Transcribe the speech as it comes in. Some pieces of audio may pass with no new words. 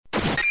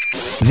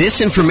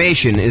This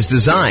information is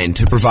designed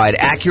to provide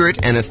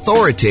accurate and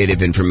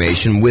authoritative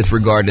information with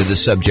regard to the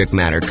subject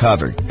matter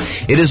covered.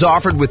 It is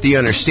offered with the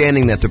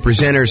understanding that the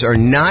presenters are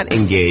not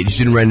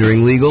engaged in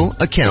rendering legal,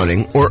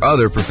 accounting, or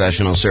other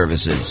professional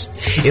services.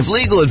 If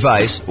legal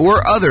advice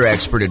or other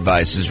expert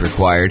advice is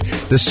required,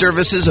 the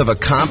services of a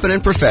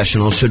competent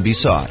professional should be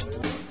sought.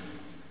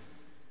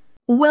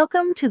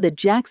 Welcome to the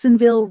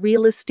Jacksonville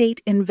Real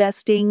Estate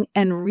Investing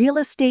and Real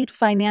Estate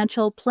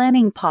Financial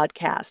Planning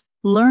Podcast.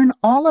 Learn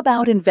all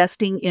about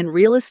investing in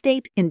real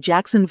estate in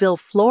Jacksonville,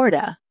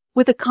 Florida,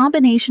 with a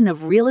combination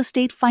of real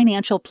estate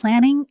financial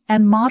planning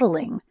and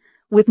modeling,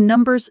 with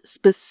numbers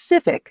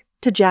specific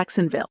to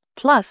Jacksonville,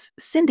 plus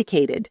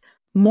syndicated,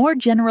 more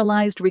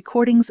generalized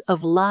recordings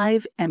of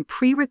live and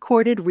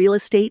pre-recorded real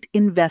estate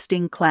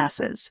investing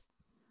classes.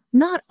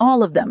 Not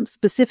all of them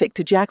specific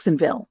to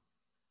Jacksonville.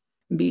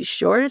 Be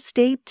sure to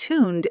stay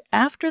tuned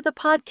after the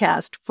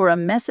podcast for a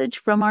message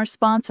from our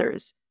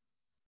sponsors.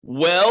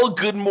 Well,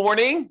 good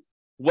morning.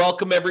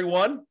 Welcome,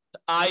 everyone.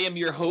 I am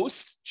your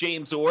host,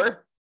 James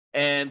Orr,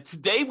 and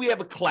today we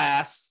have a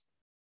class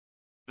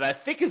that I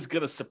think is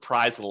going to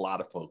surprise a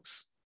lot of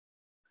folks.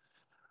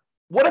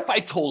 What if I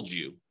told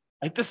you,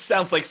 this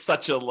sounds like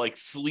such a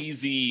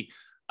sleazy,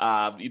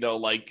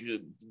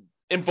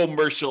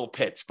 infomercial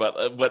pitch,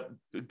 but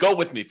go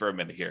with me for a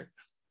minute here.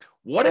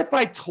 What if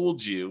I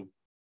told you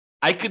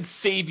I could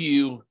save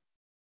you,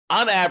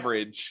 on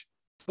average,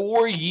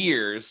 4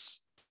 years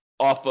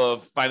off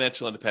of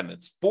financial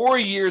independence, 4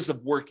 years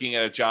of working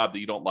at a job that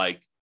you don't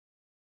like,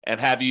 and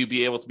have you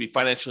be able to be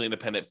financially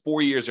independent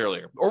 4 years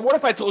earlier? Or what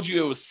if I told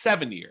you it was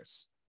 7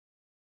 years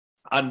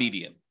on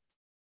median?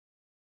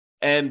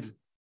 And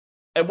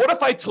what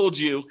if I told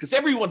you, because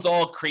everyone's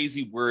all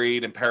crazy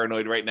worried and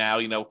paranoid right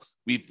now,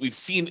 we've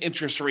seen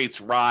interest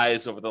rates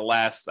rise over the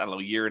last,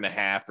 year and a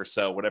half or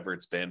so, whatever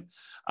it's been.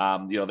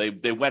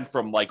 They went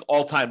from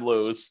all-time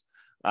lows.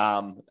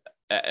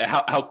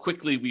 How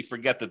quickly we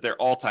forget that they're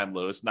all-time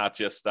lows, not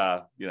just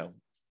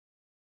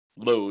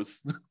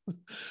lows,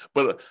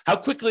 but how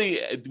quickly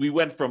we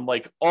went from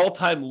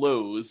all-time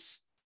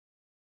lows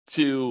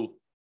to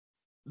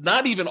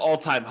not even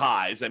all-time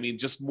highs. I mean,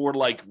 just more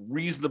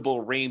reasonable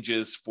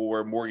ranges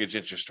for mortgage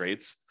interest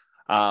rates,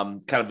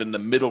 kind of in the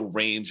middle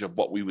range of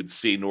what we would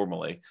see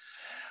normally.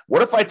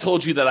 What if I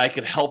told you that I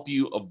could help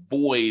you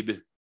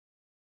avoid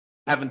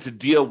having to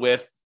deal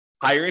with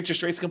higher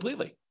interest rates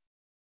completely?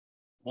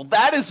 Well,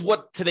 that is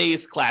what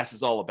today's class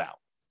is all about.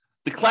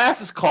 The class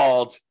is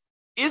called,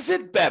 Is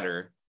It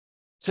Better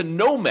to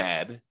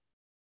Nomad,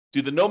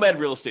 do the Nomad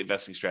real estate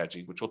investing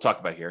strategy, which we'll talk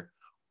about here,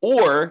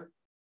 or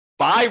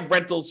buy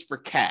rentals for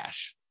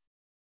cash?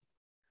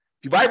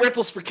 If you buy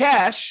rentals for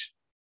cash,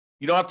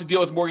 you don't have to deal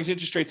with mortgage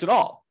interest rates at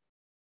all.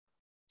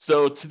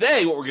 So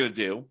today, what we're going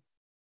to do,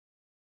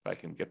 if I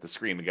can get the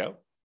screen to go,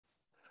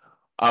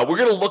 we're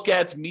going to look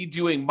at me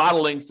doing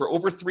modeling for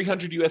over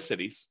 300 U.S.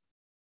 cities.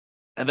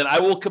 And then I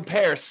will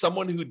compare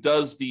someone who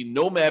does the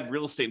Nomad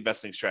real estate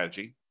investing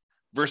strategy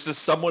versus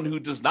someone who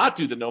does not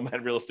do the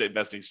Nomad real estate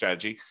investing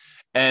strategy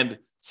and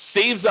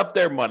saves up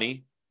their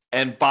money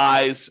and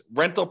buys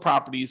rental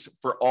properties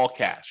for all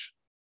cash.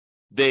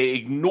 They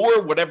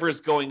ignore whatever is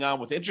going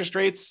on with interest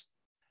rates.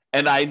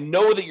 And I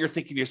know that you're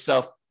thinking to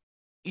yourself,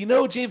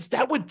 James,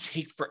 that would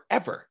take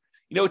forever.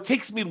 It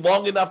takes me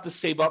long enough to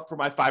save up for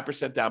my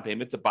 5% down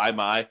payment to buy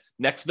my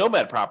next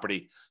Nomad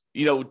property.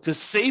 To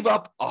save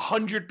up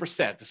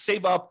 100%, to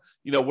save up,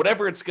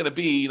 whatever it's going to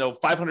be,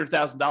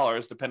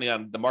 $500,000, depending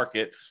on the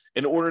market,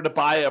 in order to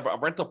buy a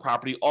rental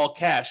property all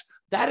cash,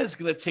 that is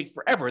going to take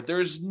forever.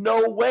 There's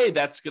no way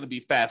that's going to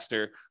be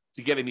faster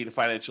to getting me to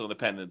financial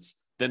independence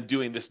than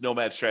doing this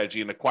Nomad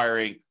strategy and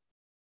acquiring,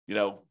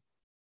 10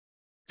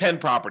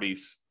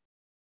 properties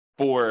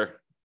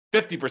for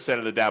 50%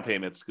 of the down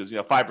payments, because,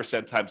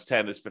 5% times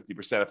 10 is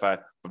 50% if I'm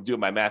doing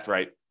my math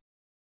right.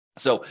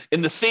 So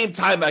in the same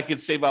time I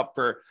could save up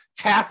for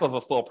half of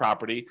a full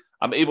property,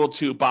 I'm able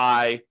to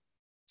buy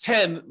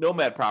 10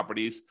 Nomad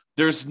properties.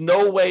 There's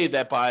no way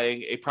that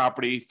buying a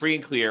property free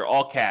and clear,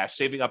 all cash,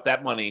 saving up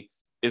that money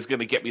is going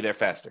to get me there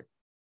faster.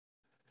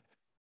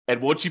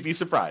 And won't you be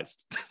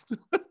surprised?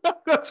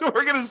 That's what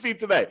we're going to see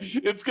today.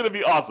 It's going to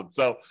be awesome.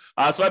 So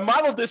I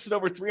modeled this in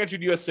over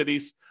 300 U.S.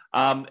 cities.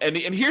 And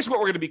here's what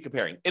we're going to be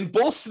comparing. In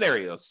both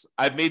scenarios,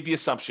 I've made the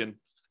assumption,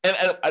 and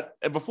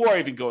before I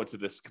even go into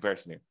this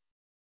comparison here,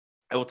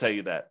 I will tell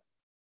you that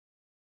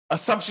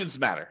assumptions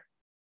matter.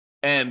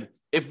 And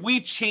if we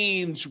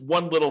change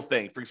one little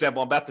thing, for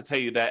example, I'm about to tell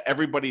you that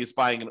everybody is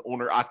buying an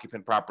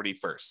owner-occupant property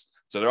first.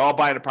 So they're all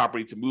buying a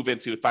property to move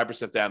into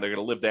 5% down. They're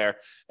going to live there,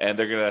 and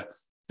they're going to,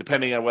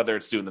 depending on whether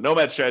it's doing the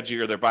Nomad strategy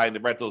or they're buying the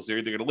rentals, they're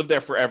either going to live there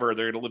forever or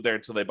they're going to live there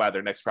until they buy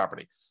their next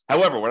property.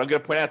 However, what I'm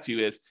going to point out to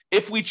you is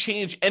if we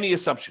change any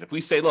assumption, if we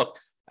say, look,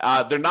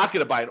 they're not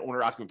going to buy an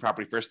owner-occupant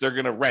property first. They're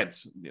going to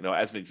rent,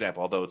 as an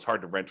example, although it's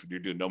hard to rent when you're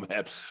doing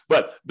Nomad,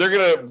 but they're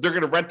going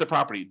to rent the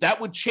property. That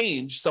would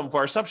change some of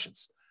our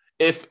assumptions.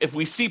 If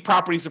we see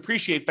properties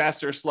appreciate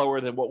faster or slower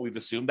than what we've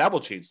assumed, that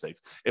will change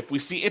things. If we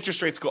see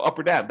interest rates go up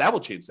or down, that will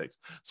change things.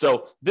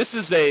 So this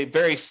is a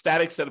very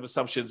static set of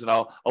assumptions, and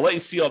I'll let you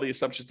see all the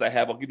assumptions I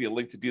have. I'll give you a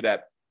link to do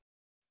that.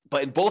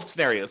 But in both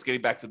scenarios,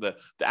 getting back to the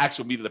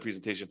actual meat of the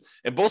presentation,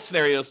 in both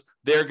scenarios,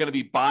 they're going to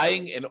be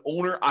buying an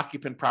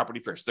owner-occupant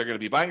property first. They're going to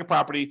be buying a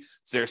property,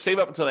 so they're save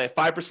up until they have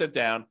 5%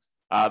 down.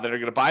 Then they're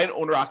going to buy an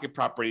owner-occupant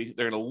property.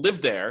 They're going to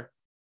live there,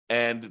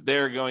 and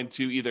they're going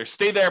to either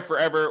stay there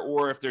forever,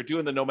 or if they're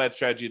doing the Nomad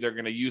strategy, they're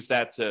going to use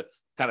that to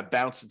kind of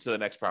bounce into the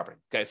next property.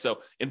 Okay,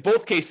 so in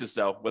both cases,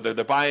 though, whether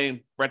they're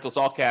buying rentals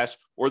all cash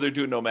or they're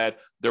doing Nomad,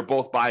 they're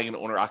both buying an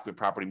owner-occupant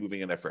property,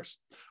 moving in there first.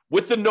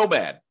 With the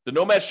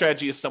Nomad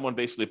strategy is someone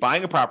basically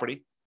buying a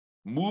property,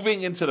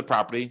 moving into the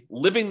property,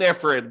 living there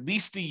for at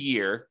least a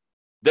year,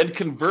 then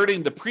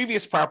converting the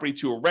previous property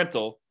to a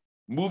rental,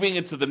 moving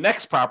into the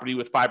next property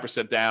with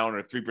 5% down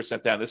or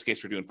 3% down. In this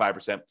case, we're doing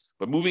 5%,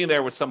 but moving in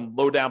there with some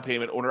low down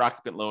payment, owner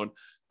occupant loan,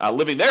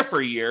 living there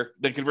for a year,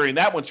 then converting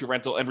that one to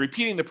rental and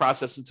repeating the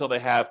process until they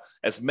have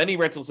as many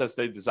rentals as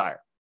they desire.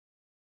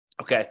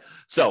 Okay,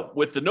 so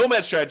with the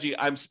Nomad strategy,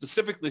 I'm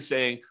specifically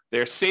saying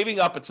they're saving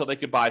up until they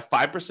could buy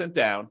 5%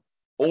 down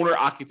owner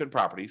occupant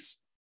properties.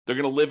 They're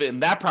going to live in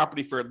that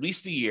property for at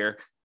least a year,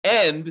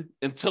 and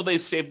until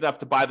they've saved up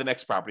to buy the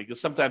next property,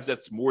 because sometimes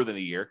that's more than a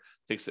year.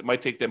 It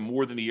might take them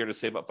more than a year to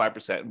save up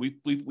 5%. And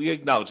we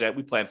acknowledge that.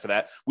 We plan for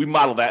that. We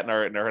model that in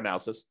our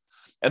analysis.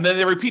 And then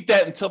they repeat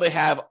that until they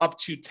have up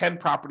to 10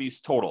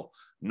 properties total,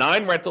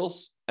 9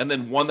 rentals, and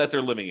then 1 that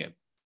they're living in.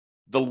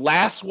 The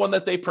last one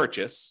that they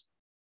purchase,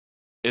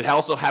 it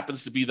also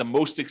happens to be the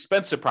most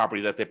expensive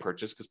property that they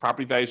purchase, because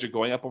property values are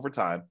going up over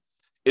time,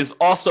 is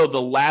also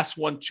the last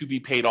one to be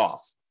paid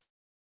off.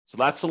 So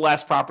that's the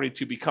last property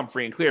to become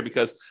free and clear,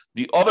 because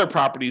the other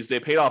properties they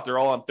paid off, they're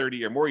all on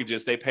 30-year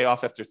mortgages. They pay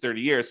off after 30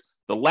 years.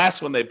 The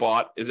last one they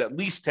bought is at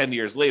least 10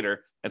 years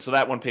later. And so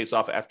that one pays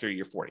off after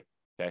year 40.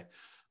 Okay.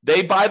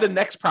 They buy the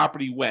next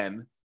property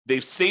when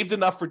they've saved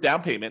enough for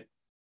down payment,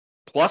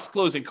 plus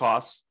closing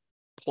costs,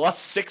 plus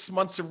 6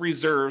 months of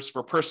reserves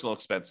for personal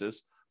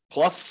expenses,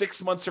 plus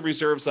 6 months of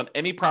reserves on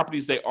any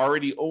properties they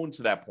already own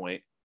to that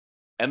point,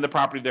 and the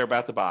property they're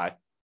about to buy.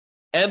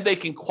 And they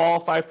can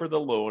qualify for the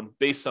loan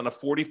based on a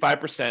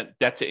 45%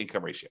 debt to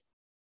income ratio.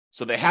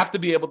 So they have to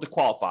be able to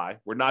qualify.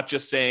 We're not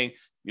just saying,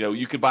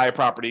 you could buy a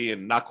property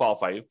and not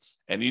qualify you.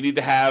 And you need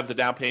to have the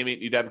down payment,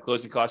 you need to have the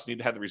closing costs, you need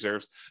to have the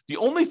reserves. The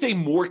only thing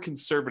more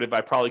conservative I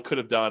probably could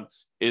have done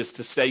is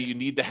to say you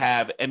need to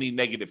have any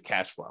negative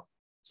cash flow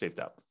saved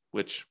up,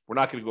 which we're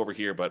not going to go over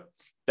here, but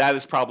that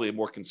is probably a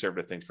more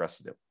conservative thing for us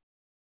to do.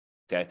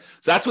 Okay.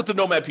 So that's what the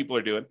Nomad people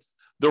are doing.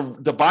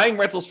 The buying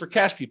rentals for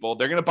cash people,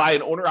 they're going to buy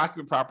an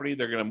owner-occupant property.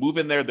 They're going to move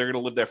in there. They're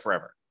going to live there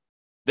forever.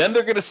 Then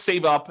they're going to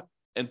save up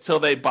until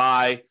they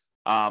buy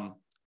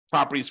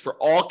properties for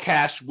all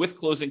cash with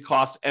closing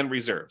costs and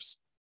reserves.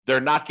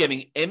 They're not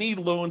getting any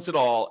loans at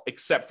all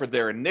except for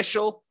their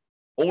initial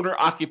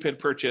owner-occupant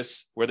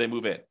purchase where they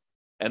move in.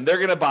 And they're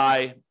going to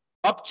buy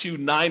up to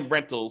 9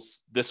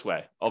 rentals this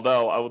way.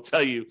 Although I will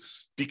tell you,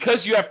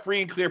 because you have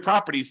free and clear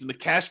properties, and the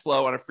cash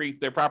flow on a free and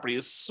clear property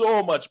is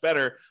so much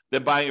better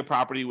than buying a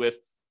property with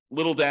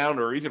little down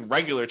or even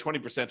regular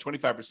 20%,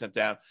 25%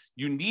 down,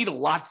 you need a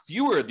lot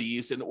fewer of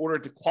these in order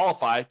to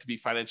qualify to be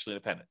financially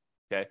independent.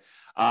 Okay.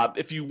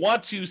 If you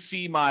want to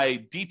see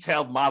my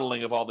detailed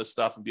modeling of all this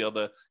stuff and be able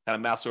to kind of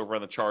mouse over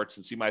on the charts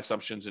and see my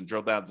assumptions and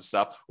drill down to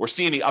stuff, or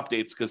see any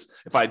updates, because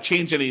if I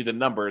change any of the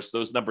numbers,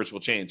 those numbers will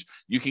change.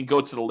 You can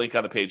go to the link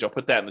on the page. I'll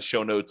put that in the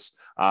show notes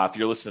if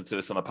you're listening to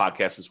this on the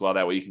podcast as well.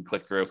 That way you can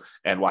click through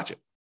and watch it.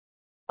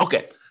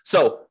 Okay.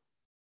 So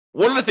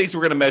one of the things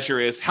we're going to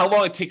measure is how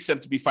long it takes them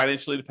to be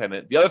financially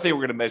independent. The other thing we're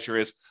going to measure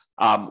is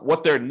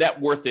what their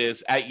net worth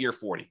is at year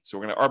 40. So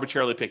we're going to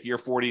arbitrarily pick year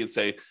 40 and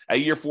say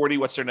at year 40,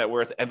 what's their net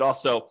worth? And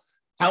also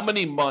how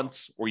many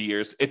months or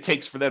years it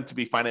takes for them to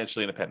be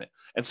financially independent.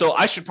 And so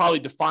I should probably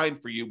define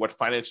for you what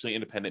financially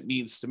independent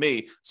means to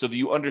me so that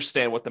you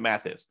understand what the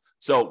math is.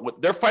 So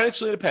they're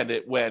financially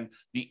independent when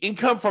the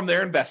income from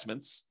their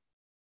investments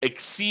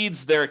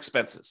exceeds their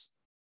expenses.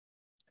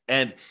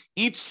 And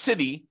each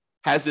city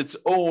has its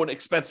own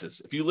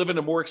expenses. If you live in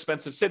a more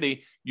expensive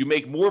city, you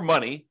make more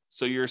money,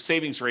 so your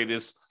savings rate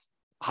is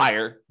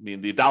higher. I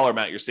mean, the dollar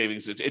amount your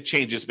savings, it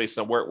changes based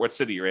on what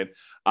city you're in.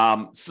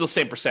 Still the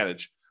same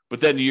percentage,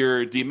 but then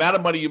the amount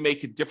of money you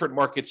make in different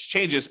markets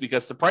changes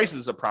because the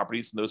prices of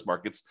properties in those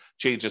markets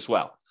change as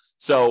well.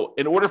 So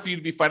in order for you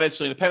to be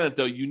financially independent,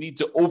 though, you need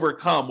to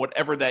overcome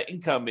whatever that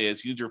income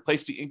is. You need to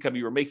replace the income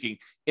you were making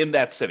in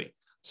that city.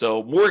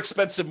 So more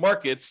expensive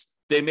markets,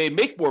 they may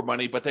make more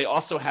money, but they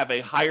also have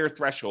a higher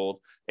threshold,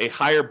 a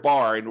higher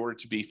bar in order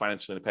to be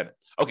financially independent.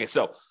 Okay,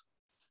 so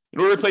in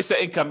order to replace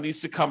that income, it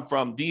needs to come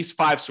from these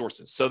 5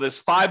 sources. So there's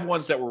 5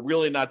 ones that we're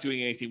really not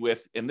doing anything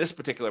with in this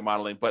particular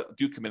modeling, but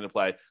do come into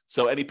play.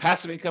 So any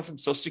passive income from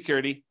Social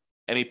Security,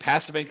 any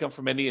passive income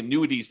from any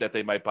annuities that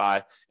they might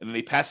buy, and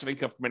any passive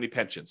income from any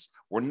pensions.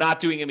 We're not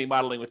doing any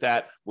modeling with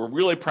that. We're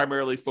really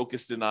primarily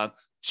focused in on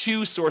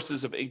 2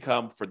 sources of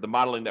income for the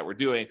modeling that we're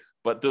doing,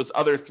 but those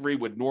other 3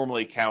 would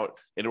normally count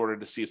in order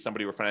to see if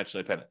somebody were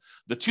financially independent.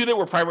 The 2 that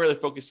we're primarily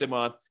focusing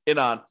on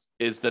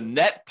is the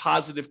net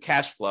positive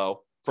cash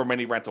flow from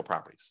any rental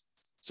properties.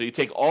 So you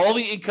take all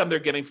the income they're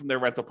getting from their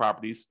rental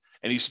properties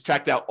and you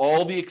subtract out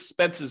all the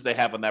expenses they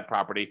have on that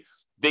property,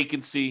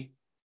 vacancy,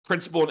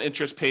 principal and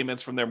interest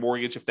payments from their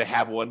mortgage if they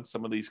have one.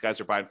 Some of these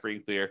guys are buying free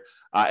and clear.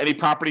 Any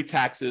property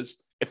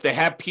taxes. If they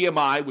have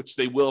PMI, which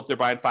they will if they're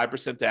buying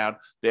 5% down,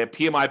 they have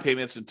PMI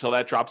payments until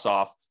that drops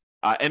off.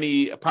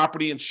 Any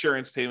property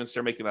insurance payments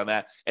they're making on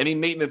that, any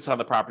maintenance on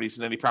the properties,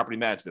 and any property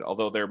management,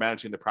 although they're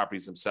managing the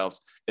properties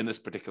themselves in this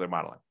particular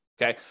modeling.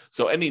 Okay,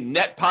 so any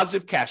net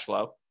positive cash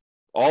flow,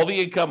 all the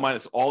income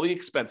minus all the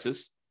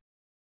expenses.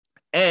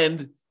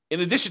 And in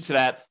addition to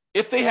that,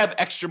 if they have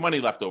extra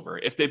money left over,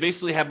 if they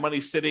basically have money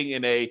sitting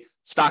in a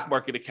stock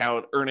market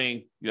account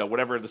earning,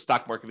 whatever the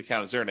stock market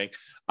account is earning,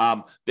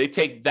 they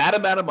take that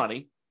amount of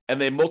money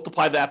and they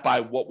multiply that by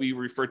what we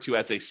refer to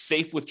as a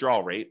safe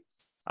withdrawal rate.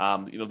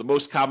 The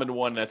most common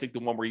one, and I think the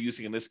one we're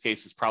using in this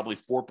case is probably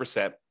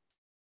 4%.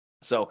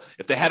 So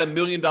if they had $1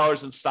 million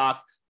in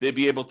stock, they'd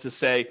be able to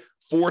say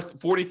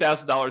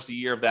 $40,000 a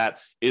year of that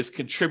is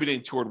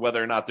contributing toward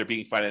whether or not they're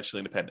being financially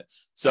independent.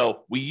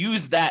 So we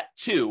use that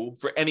too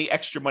for any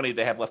extra money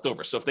they have left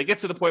over. So if they get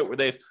to the point where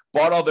they've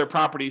bought all their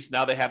properties,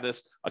 now they have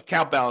this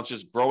account balance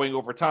just growing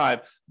over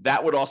time,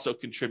 that would also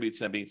contribute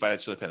to them being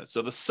financially independent.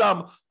 So the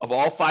sum of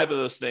all 5 of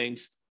those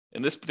things,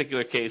 in this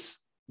particular case,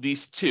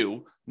 these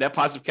 2, net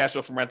positive cash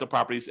flow from rental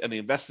properties and the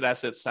invested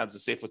assets times the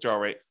safe withdrawal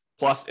rate,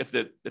 plus if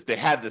they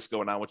had this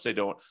going on, which they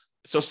don't,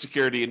 Social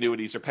Security,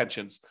 annuities, or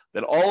pensions,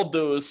 then all of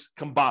those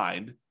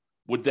combined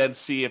would then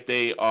see if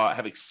they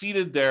have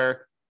exceeded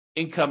their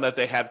income that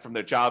they had from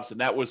their jobs. And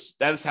that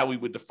is how we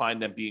would define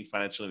them being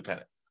financially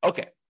independent.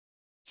 Okay.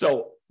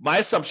 So my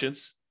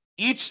assumptions,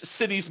 each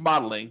city's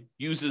modeling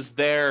uses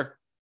their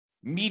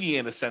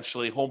median,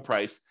 essentially, home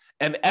price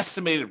and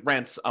estimated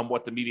rents on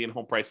what the median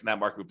home price in that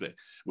market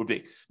would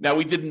be. Now,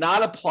 we did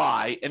not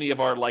apply any of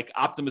our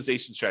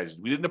optimization strategies.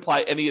 We didn't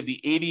apply any of the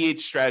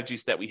 88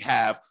 strategies that we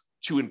have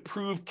to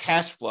improve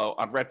cash flow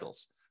on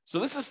rentals. So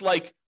this is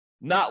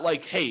not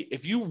like, hey,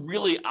 if you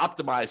really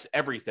optimize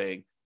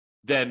everything,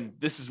 then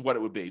this is what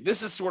it would be.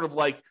 This is sort of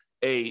like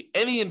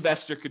any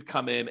investor could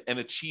come in and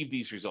achieve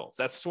these results.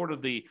 That's sort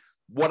of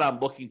what I'm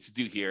looking to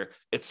do here.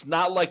 It's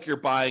not like you're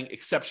buying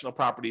exceptional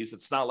properties.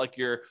 It's not like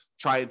you're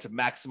trying to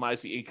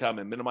maximize the income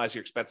and minimize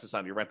your expenses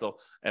on your rental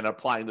and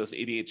applying those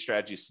 88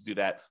 strategies to do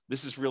that.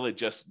 This is really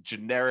just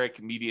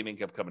generic median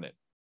income coming in.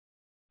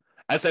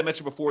 As I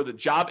mentioned before, the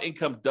job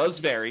income does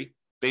vary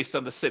based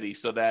on the city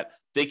so that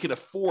they can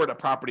afford a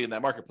property in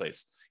that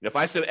marketplace. If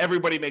I said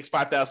everybody makes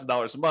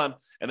 $5,000 a month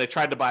and they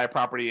tried to buy a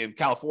property in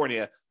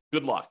California,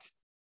 good luck.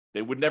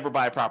 They would never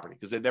buy a property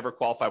because they never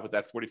qualify with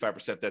that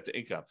 45% debt to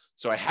income.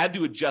 So I had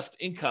to adjust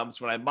incomes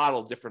when I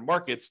modeled different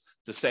markets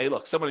to say,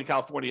 look, someone in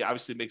California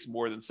obviously makes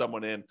more than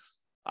someone in,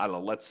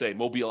 let's say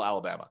Mobile,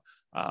 Alabama,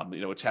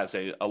 which has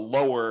a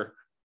lower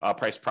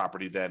price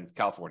property than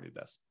California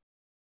does.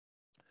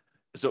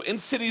 So in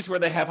cities where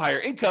they have higher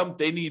income,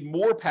 they need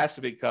more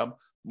passive income,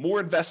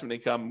 more investment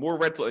income, more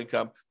rental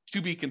income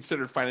to be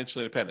considered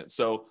financially independent.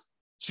 So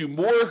to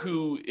more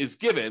who is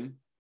given,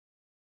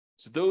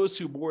 to those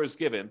who more is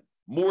given,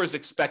 more is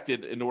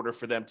expected in order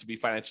for them to be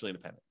financially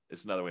independent.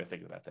 It's another way of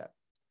thinking about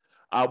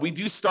that. We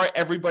do start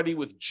everybody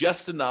with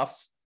just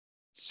enough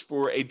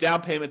for a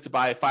down payment to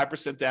buy a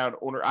 5% down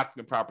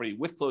owner-occupant property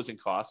with closing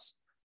costs.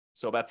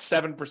 So about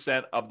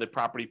 7% of the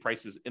property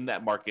prices in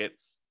that market.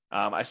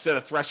 I set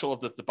a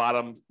threshold at the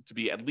bottom to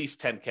be at least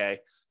 10K,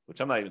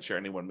 which I'm not even sure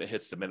anyone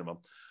hits the minimum.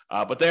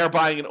 But they are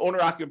buying an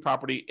owner-occupant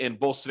property in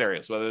both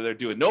scenarios, whether they're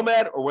doing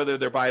Nomad or whether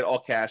they're buying all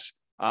cash.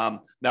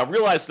 Now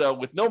realize though,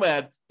 with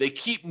Nomad, they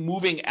keep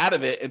moving out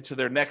of it into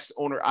their next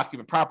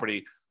owner-occupant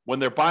property. When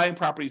they're buying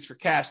properties for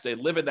cash, they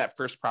live in that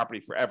first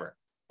property forever.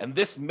 And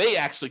this may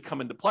actually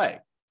come into play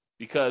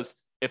because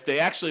if they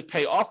actually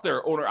pay off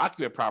their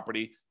owner-occupant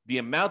property, the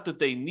amount that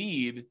they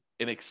need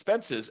in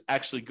expenses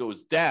actually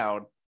goes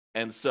down.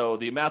 And so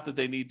the amount that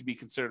they need to be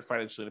considered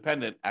financially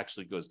independent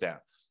actually goes down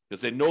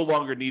because they no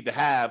longer need to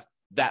have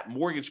that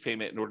mortgage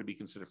payment in order to be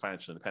considered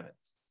financially independent,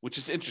 which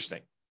is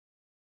interesting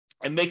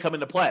and may come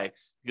into play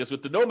because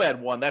with the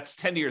Nomad one, that's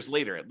 10 years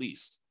later at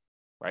least,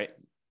 right?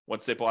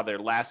 Once they bought their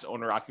last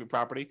owner-occupant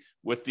property.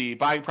 With the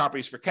buying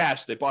properties for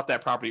cash, they bought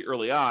that property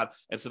early on,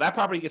 and so that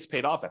property gets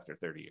paid off after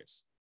 30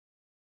 years.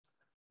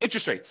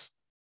 Interest rates.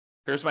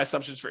 Here's my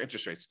assumptions for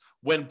interest rates.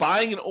 When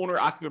buying an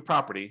owner-occupant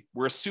property,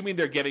 we're assuming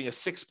they're getting a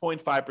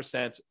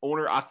 6.5%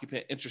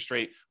 owner-occupant interest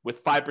rate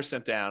with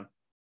 5% down.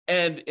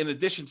 And in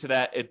addition to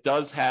that, it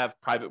does have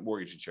private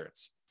mortgage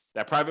insurance.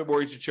 That private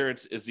mortgage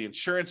insurance is the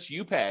insurance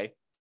you pay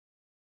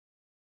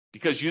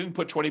because you didn't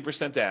put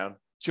 20% down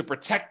to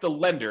protect the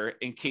lender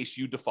in case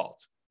you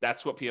default.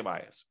 That's what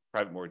PMI is,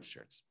 private mortgage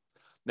insurance.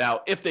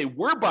 Now, if they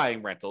were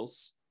buying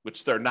rentals,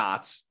 which they're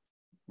not,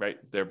 right?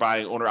 They're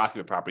buying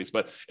owner-occupant properties.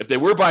 But if they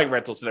were buying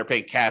rentals and they're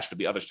paying cash for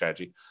the other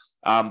strategy,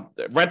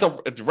 the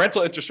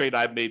rental interest rate,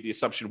 I've made the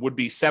assumption, would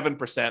be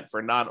 7%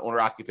 for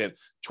non-owner-occupant,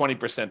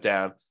 20%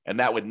 down, and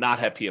that would not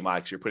have PMI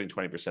because you're putting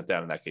 20%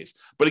 down in that case.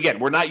 But again,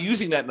 we're not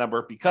using that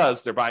number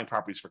because they're buying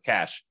properties for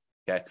cash.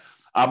 Okay.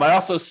 I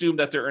also assume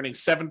that they're earning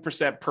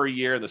 7% per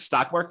year in the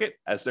stock market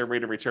as their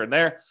rate of return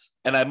there.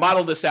 And I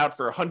modeled this out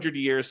for 100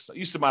 years. I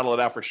used to model it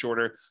out for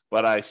shorter,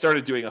 but I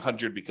started doing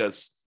 100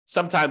 because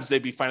sometimes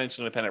they'd be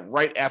financially independent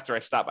right after I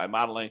stopped my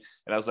modeling.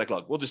 And I was like,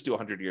 look, we'll just do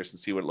 100 years and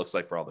see what it looks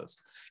like for all those.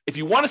 If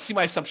you want to see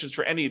my assumptions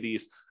for any of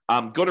these,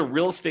 go to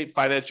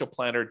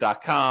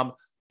realestatefinancialplanner.com/model,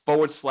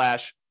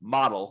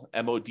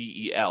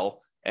 MODEL,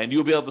 and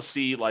you'll be able to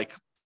see like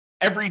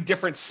every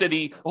different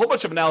city, a whole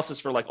bunch of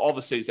analysis for like all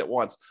the cities at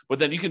once, but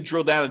then you can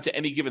drill down into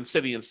any given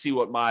city and see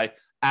what my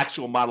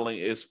actual modeling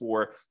is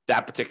for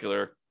that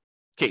particular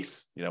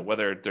case,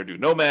 whether they're doing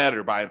Nomad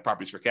or buying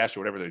properties for cash or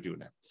whatever they're doing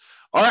there.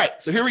 All right,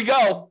 so here we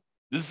go.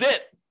 This is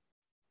it.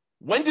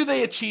 When do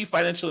they achieve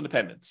financial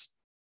independence?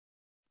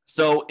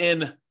 So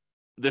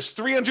there's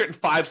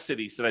 305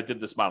 cities that I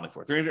did this modeling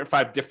for,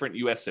 305 different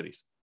US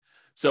cities.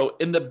 So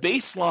in the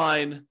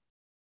baseline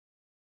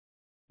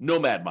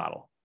Nomad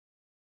model,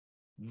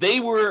 they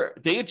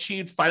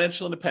achieved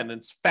financial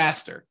independence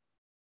faster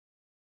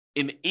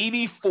in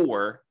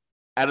 84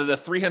 out of the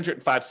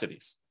 305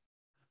 cities.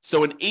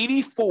 So in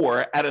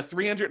 84 out of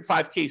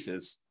 305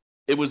 cases,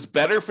 it was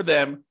better for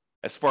them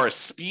as far as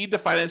speed to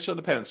financial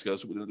independence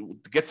goes, to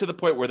get to the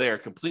point where they are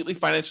completely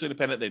financially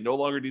independent. They no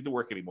longer need to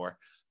work anymore.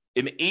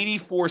 In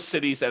 84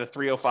 cities out of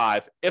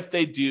 305, if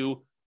they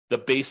do the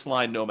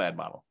baseline Nomad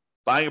model,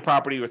 buying a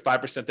property with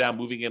 5% down,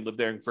 moving in, live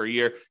there for a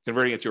year,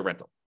 converting it to a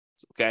rental.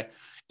 Okay.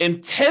 In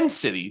 10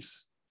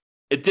 cities,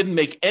 it didn't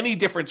make any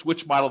difference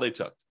which model they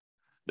took.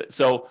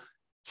 So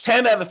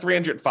 10 out of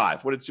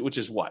 305, which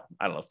is what?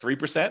 I don't know,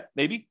 3%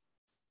 maybe?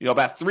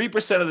 About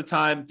 3% of the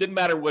time, didn't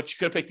matter what, you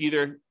could have picked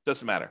either,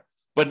 doesn't matter.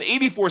 But in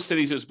 84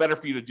 cities, it was better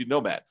for you to do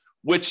Nomad,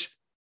 which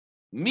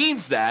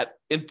means that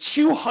in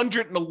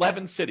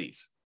 211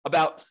 cities,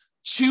 about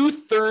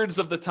 2/3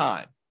 of the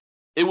time,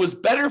 it was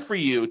better for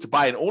you to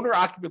buy an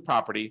owner-occupant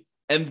property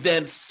and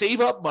then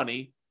save up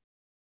money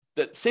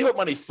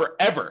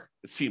forever,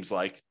 it seems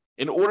like,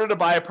 in order to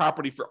buy a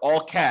property for all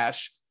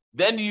cash,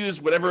 then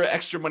use whatever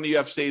extra money you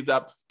have saved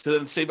up to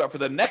then save up for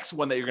the next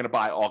one that you're going to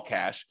buy all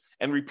cash,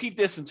 and repeat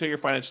this until you're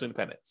financially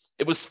independent.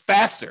 It was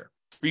faster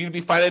for you to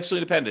be financially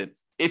independent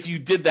if you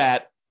did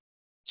that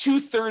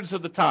 2/3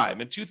 of the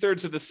time in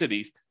 2/3 of the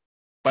cities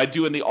by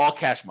doing the all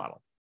cash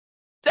model.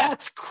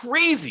 That's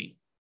crazy,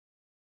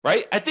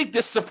 right? I think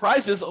this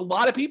surprises a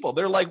lot of people.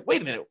 They're like,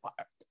 wait a minute,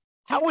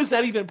 how is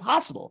that even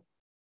possible?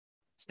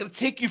 It's going to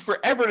take you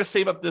forever to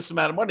save up this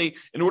amount of money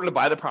in order to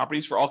buy the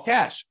properties for all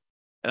cash.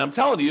 And I'm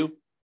telling you,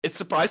 it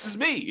surprises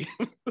me.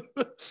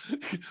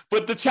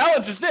 But the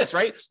challenge is this,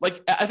 right?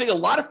 Like, I think a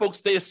lot of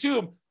folks, they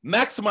assume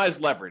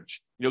maximize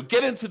leverage,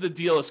 get into the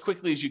deal as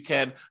quickly as you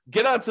can,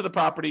 get onto the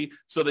property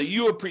so that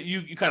you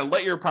kind of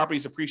let your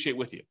properties appreciate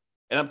with you.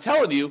 And I'm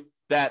telling you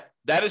that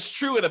is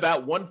true in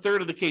about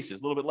 1/3 of the cases,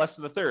 a little bit less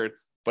than a third,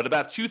 but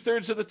about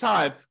 2/3 of the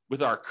time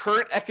with our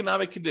current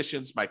economic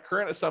conditions, my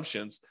current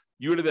assumptions,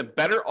 you would have been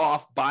better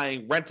off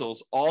buying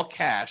rentals all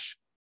cash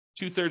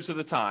 2/3 of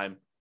the time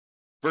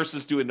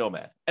versus doing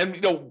Nomad.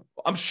 And,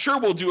 I'm sure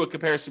we'll do a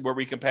comparison where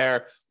we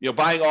compare,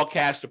 buying all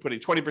cash to putting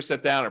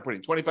 20% down or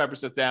putting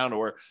 25% down,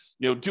 or,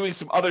 doing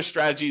some other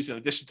strategies in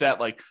addition to that,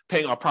 like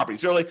paying off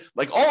properties early.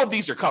 Like, all of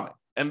these are coming.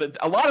 And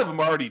a lot of them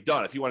are already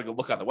done if you want to go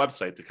look on the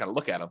website to kind of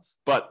look at them.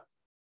 But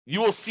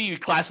you will see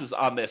classes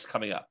on this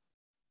coming up.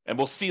 And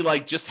we'll see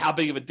like just how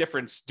big of a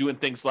difference doing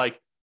things like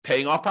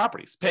paying off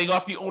properties, paying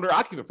off the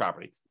owner-occupant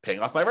property, paying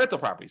off my rental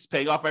properties,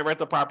 paying off my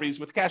rental properties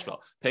with cash flow,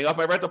 paying off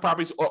my rental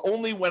properties, or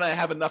only when I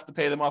have enough to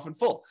pay them off in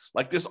full.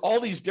 Like, there's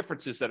all these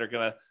differences that are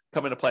going to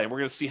come into play, and we're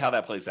going to see how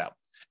that plays out.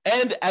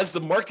 And as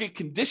the market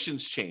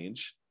conditions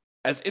change,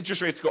 as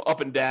interest rates go up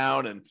and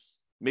down, and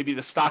maybe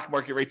the stock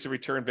market rates of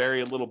return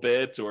vary a little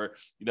bit, or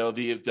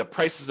the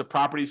prices of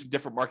properties in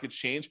different markets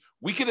change,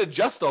 we can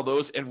adjust all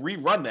those and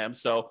rerun them.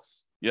 So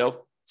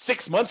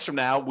 6 months from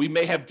now, we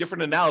may have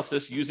different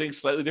analysis using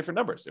slightly different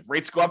numbers. If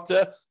rates go up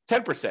to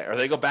 10% or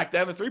they go back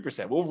down to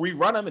 3%, we'll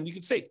rerun them and you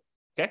can see.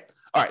 Okay.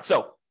 All right.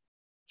 So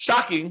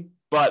shocking,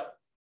 but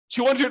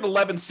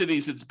 211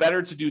 cities, it's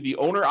better to do the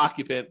owner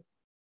occupant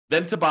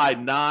than to buy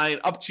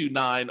up to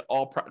nine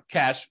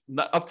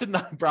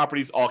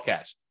properties, all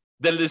cash,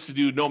 than it is to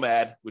do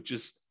Nomad, which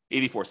is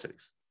 84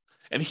 cities.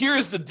 And here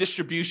is the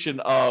distribution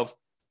of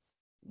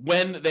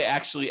when they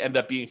actually end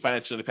up being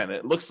financially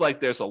independent. It looks like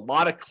there's a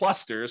lot of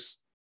clusters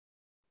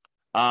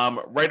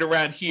right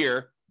around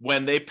here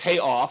when they pay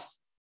off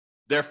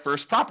their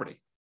first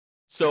property.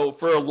 So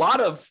for a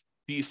lot of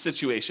these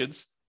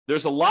situations,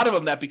 there's a lot of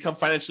them that become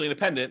financially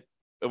independent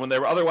when they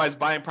were otherwise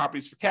buying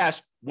properties for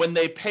cash when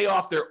they pay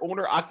off their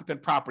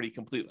owner-occupant property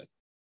completely,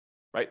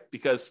 right?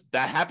 Because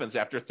that happens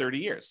after 30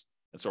 years.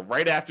 And so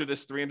right after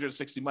this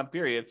 360-month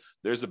period,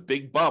 there's a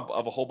big bump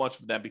of a whole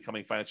bunch of them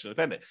becoming financially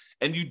independent.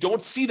 And you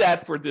don't see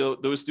that for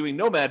those doing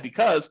Nomad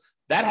because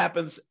that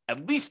happens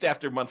at least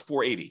after month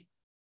 480,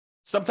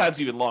 sometimes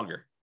even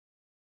longer.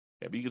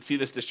 Okay, but you can see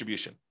this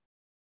distribution.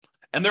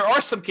 And there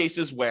are some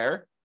cases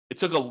where it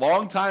took a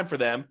long time for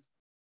them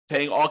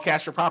paying all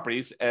cash for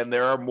properties, and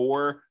there are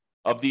more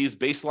of these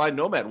baseline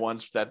Nomad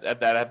ones that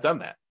have done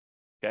that.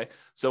 Okay,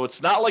 so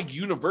it's not like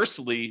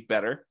universally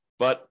better,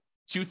 but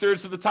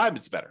 2/3 of the time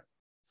it's better.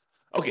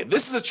 Okay,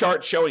 this is a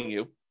chart showing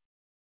you.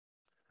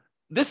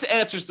 This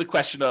answers the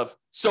question of,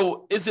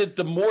 so is it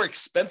the more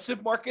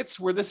expensive markets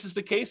where this is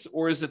the case,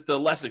 or is it the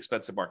less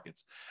expensive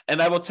markets?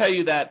 And I will tell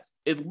you that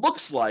it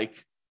looks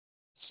like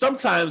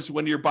sometimes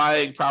when you're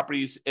buying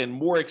properties in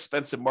more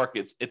expensive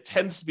markets, it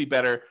tends to be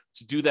better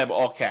to do them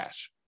all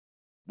cash,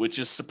 which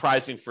is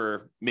surprising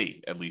for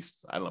me, at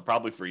least. I don't know,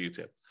 probably for you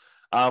too.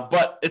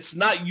 But it's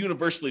not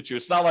universally true.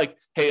 It's not like,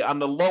 hey, on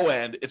the low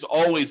end, it's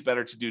always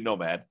better to do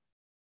Nomad.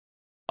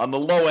 On the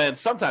low end,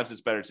 sometimes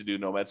it's better to do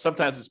Nomad.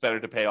 Sometimes it's better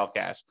to pay all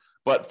cash.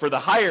 But for the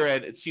higher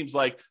end, it seems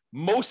like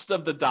most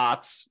of the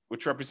dots,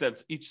 which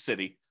represents each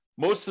city,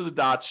 most of the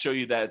dots show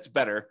you that it's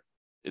better.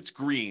 It's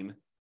green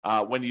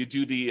when you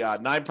do the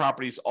 9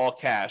 properties all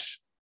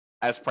cash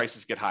as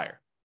prices get higher.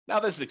 Now,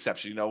 this is an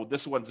exception.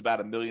 This one's about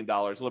 $1 million,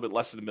 a little bit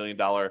less than $1 million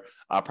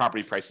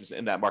property prices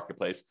in that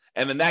marketplace.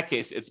 And in that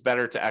case, it's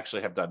better to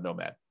actually have done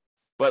Nomad.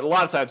 But a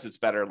lot of times it's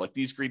better, like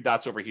these green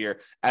dots over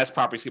here, as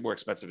properties get more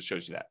expensive, it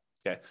shows you that.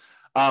 Okay.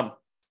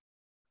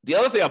 The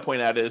other thing I'll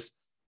point out is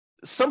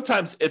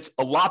sometimes it's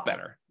a lot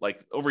better.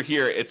 Like over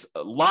here, it's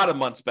a lot of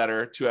months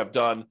better to have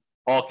done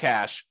all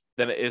cash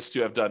than it is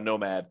to have done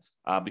Nomad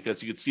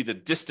because you can see the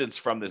distance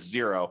from this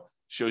 0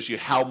 shows you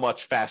how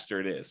much faster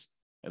it is.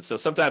 And so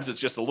sometimes it's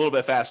just a little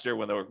bit faster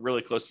when they're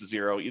really close to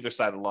 0, either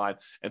side of the line.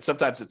 And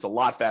sometimes it's a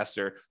lot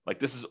faster. Like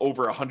this is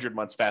over 100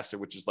 months faster,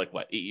 which is like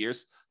what, 8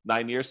 years,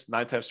 9 years,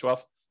 9 times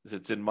 12, because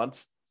it's in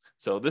months.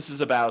 So this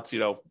is about,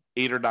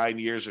 8 or 9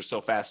 years or so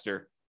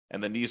faster.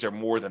 And then these are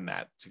more than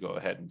that to go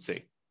ahead and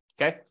see.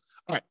 Okay.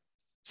 All right.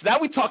 So now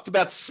we talked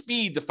about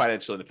speed to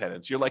financial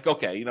independence. You're like,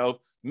 okay,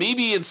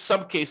 maybe in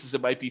some cases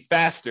it might be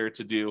faster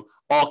to do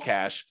all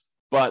cash,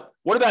 but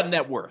what about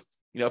net worth?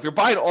 If you're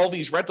buying all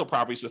these rental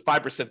properties with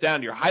 5%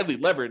 down, you're highly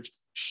leveraged.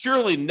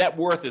 Surely net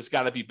worth has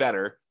got to be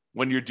better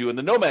when you're doing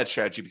the Nomad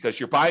strategy because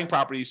you're buying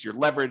properties, your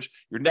leverage,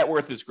 your net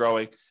worth is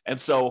growing.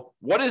 And so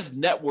what is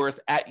net worth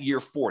at year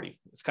 40?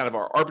 It's kind of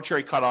our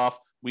arbitrary cutoff.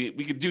 We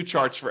could do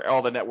charts for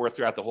all the net worth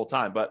throughout the whole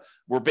time, but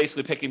we're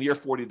basically picking year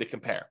 40 to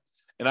compare.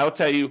 And I will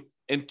tell you,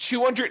 in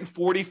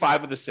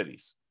 245 of the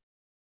cities,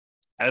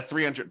 out of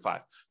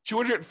 305,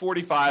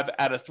 245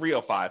 out of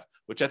 305,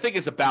 which I think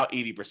is about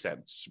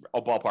 80%.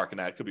 I'll ballpark in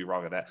that. I could be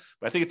wrong on that,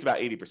 but I think it's about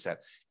 80%.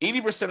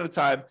 80% of the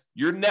time,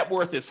 your net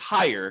worth is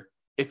higher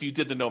if you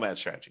did the Nomad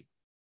strategy.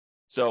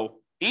 So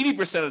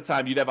 80% of the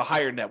time, you'd have a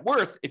higher net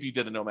worth if you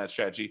did the Nomad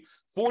strategy.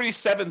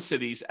 47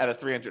 cities out of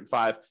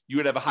 305, you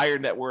would have a higher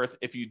net worth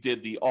if you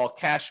did the all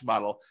cash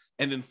model.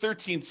 And in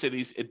 13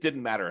 cities, it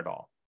didn't matter at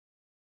all.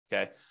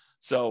 Okay.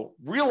 So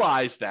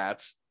realize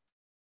that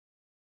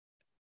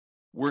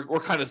we're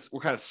kind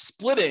of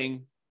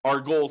splitting our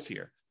goals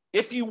here.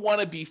 If you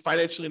want to be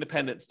financially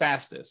independent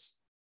fastest,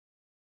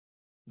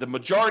 the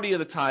majority of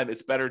the time,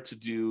 it's better to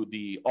do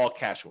the all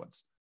cash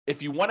ones.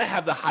 If you want to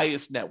have the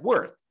highest net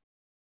worth,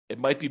 it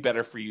might be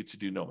better for you to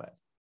do Nomad.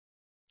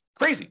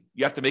 Crazy.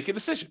 You have to make a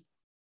decision.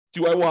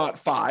 Do I want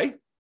FI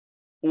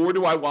or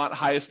do I want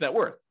highest net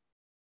worth?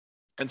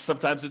 And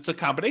sometimes it's a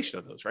combination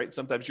of those, right?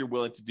 Sometimes you're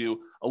willing to do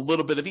a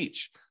little bit of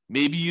each.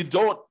 Maybe you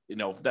don't,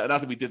 not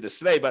that we did this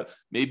today, but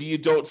maybe you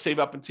don't save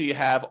up until you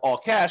have all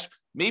cash.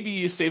 Maybe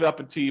you save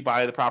up until you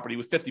buy the property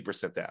with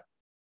 50% down.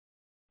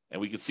 And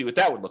we can see what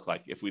that would look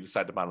like if we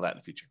decide to model that in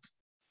the future.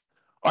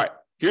 All right,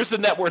 here's the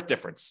net worth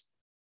difference.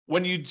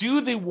 When you do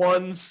the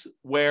ones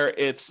where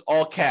it's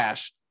all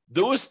cash,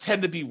 those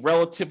tend to be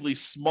relatively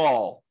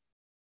small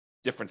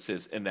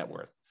differences in net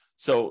worth.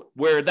 So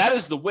where that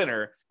is the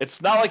winner,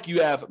 it's not like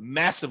you have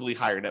massively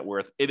higher net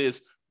worth. It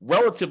is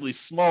relatively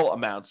small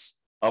amounts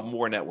of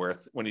more net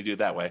worth when you do it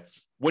that way.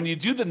 When you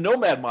do the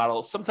Nomad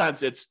model,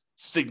 sometimes it's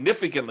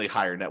significantly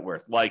higher net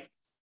worth, like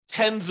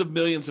tens of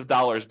millions of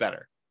dollars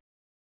better.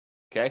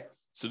 Okay,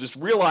 so just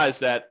realize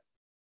that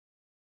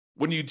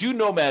when you do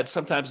Nomad,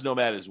 sometimes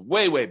Nomad is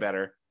way, way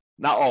better.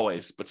 Not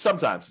always, but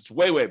sometimes it's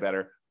way, way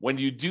better. When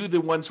you do the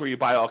ones where you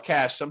buy all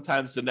cash,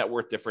 sometimes the net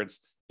worth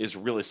difference is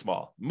really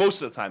small.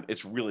 Most of the time,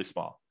 it's really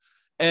small.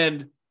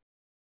 And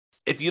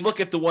if you look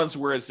at the ones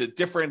where it's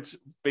different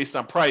based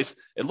on price,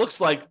 it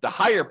looks like the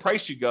higher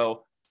price you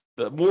go,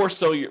 the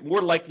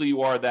more likely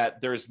you are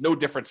that there is no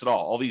difference at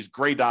all. All these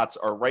gray dots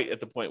are right at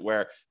the point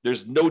where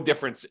there's no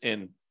difference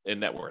in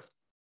net worth.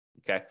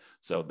 Okay,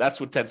 so that's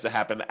what tends to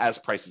happen as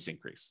prices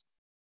increase.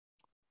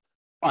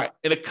 All right,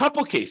 in a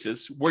couple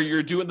cases where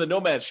you're doing the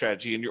Nomad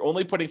strategy and you're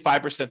only putting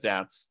 5%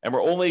 down and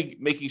we're only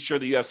making sure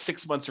that you have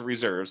 6 months of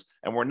reserves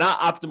and we're not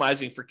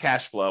optimizing for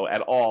cash flow at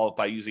all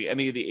by using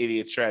any of the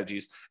 88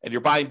 strategies, and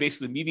you're buying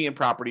basically median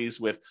properties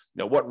with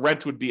what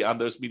rent would be on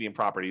those median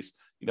properties,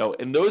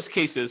 in those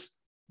cases,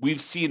 we've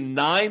seen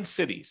 9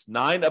 cities,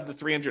 9 of the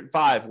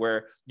 305,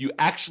 where you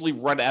actually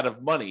run out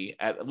of money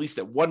at least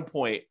at one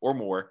point or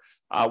more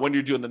when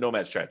you're doing the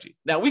Nomad strategy.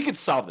 Now, we could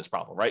solve this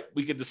problem, right?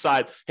 We could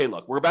decide, hey,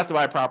 look, we're about to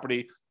buy a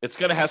property. It's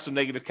going to have some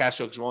negative cash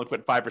flow because we're only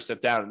putting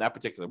 5% down in that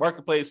particular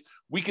marketplace.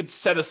 We could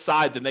set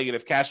aside the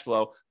negative cash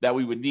flow that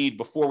we would need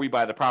before we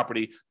buy the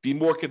property, be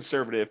more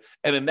conservative.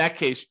 And in that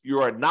case,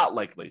 you are not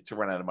likely to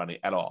run out of money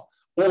at all.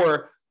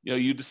 Or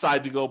you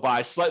decide to go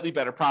buy slightly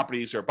better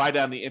properties or buy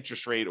down the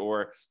interest rate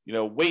or,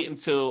 wait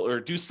until or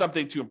do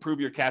something to improve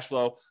your cash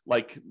flow,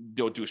 like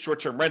do a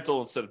short-term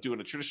rental instead of doing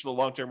a traditional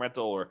long-term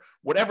rental or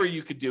whatever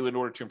you could do in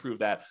order to improve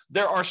that.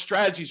 There are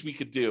strategies we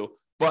could do,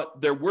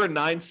 but there were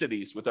 9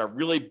 cities with our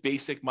really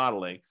basic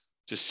modeling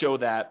to show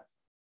that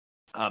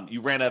you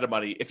ran out of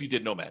money if you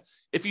did Nomad.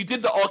 If you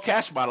did the all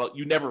cash model,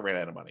 you never ran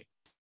out of money.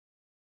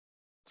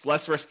 It's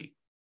less risky.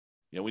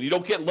 When you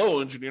don't get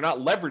loans, when you're not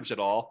leveraged at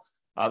all,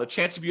 the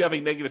chance of you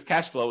having negative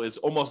cash flow is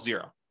almost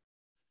zero.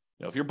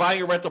 If you're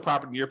buying a rental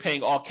property and you're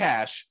paying all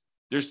cash,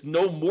 there's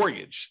no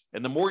mortgage.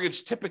 And the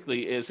mortgage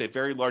typically is a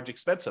very large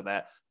expense on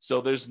that.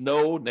 So there's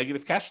no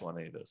negative cash flow on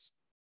any of those.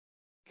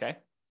 Okay.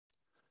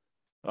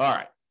 All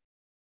right.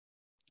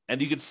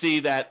 And you can see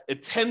that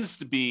it tends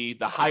to be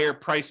the higher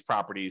price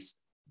properties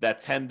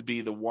that tend to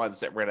be the ones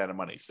that ran out of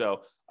money.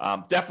 So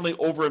definitely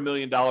over $1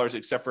 million,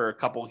 except for a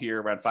couple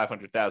here around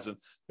 500,000.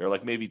 There were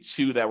like maybe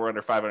 2 that were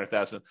under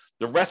 500,000.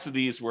 The rest of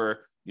these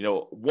were,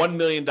 $1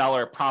 million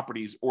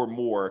properties or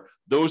more.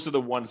 Those are the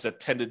ones that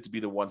tended to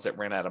be the ones that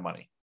ran out of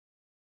money.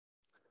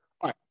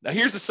 All right, now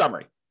here's the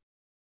summary.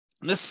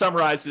 And this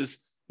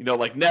summarizes,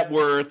 like net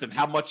worth and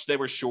how much they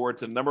were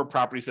short and the number of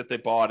properties that they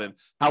bought and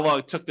how long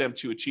it took them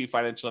to achieve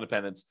financial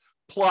independence,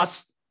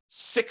 plus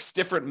 6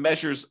 different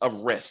measures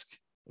of risk.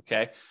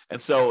 Okay.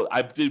 And so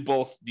I did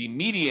both the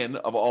median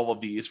of all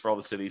of these for all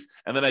the cities,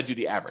 and then I do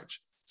the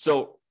average.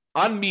 So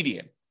on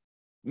median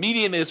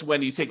is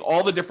when you take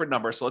all the different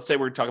numbers. So let's say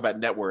we're talking about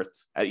net worth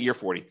at year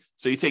 40.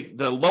 So you take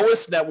the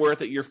lowest net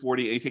worth at year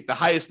 40 and you take the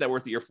highest net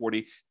worth at year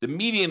 40. The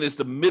median is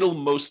the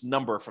middlemost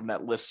number from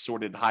that list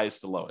sorted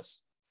highest to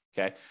lowest.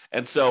 Okay.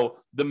 And so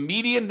the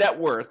median net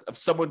worth of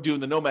someone doing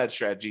the Nomad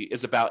strategy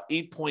is about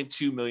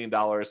 $8.2 million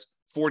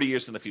 40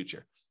 years in the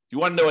future. If you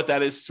want to know what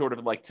that is, sort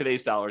of like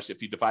today's dollars,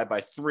 if you divide by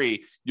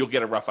 3, you'll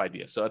get a rough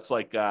idea. So it's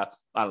like, 2.6,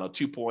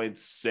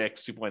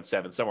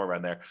 2.7, somewhere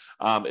around there,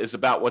 is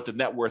about what the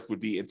net worth would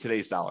be in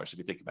today's dollars, if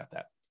you think about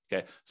that.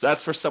 Okay. So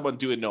that's for someone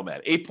doing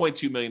Nomad.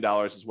 $8.2 million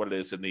is what it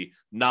is in the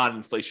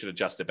non-inflation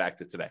adjusted back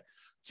to today.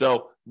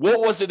 So what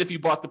was it if you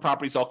bought the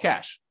properties all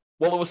cash?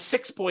 Well, it was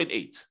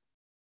 6.8,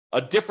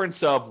 a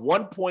difference of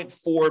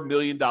 $1.4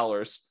 million.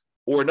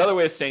 Or another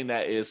way of saying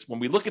that is when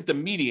we look at the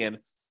median,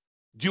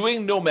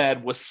 doing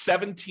Nomad was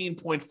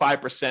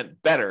 17.5%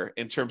 better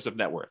in terms of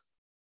net worth.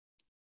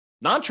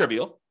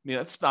 Non-trivial. I mean,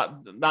 that's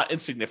not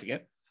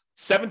insignificant.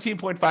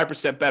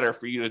 17.5% better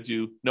for you to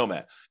do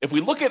Nomad. If we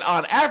look at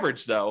on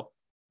average, though,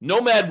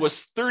 Nomad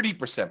was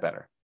 30%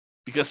 better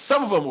because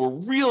some of them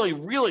were really,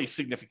 really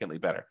significantly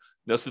better.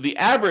 So the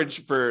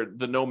average for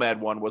the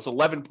Nomad one was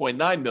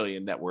 11.9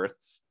 million net worth.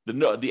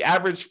 The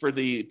average for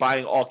the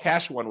buying all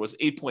cash one was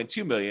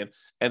 8.2 million.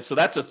 And so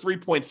that's a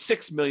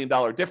 $3.6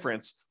 million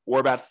difference, or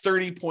about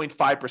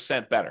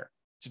 30.5% better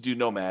to do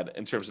Nomad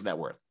in terms of net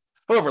worth.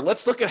 However,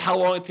 let's look at how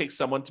long it takes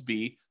someone to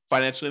be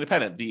financially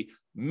independent, the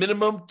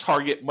minimum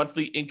target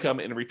monthly income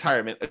in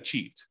retirement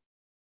achieved.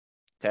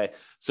 Okay.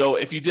 So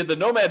if you did the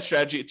Nomad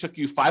strategy, it took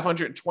you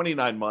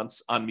 529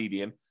 months on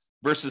median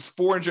versus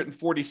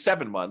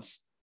 447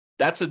 months.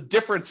 That's a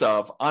difference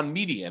of, on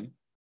median,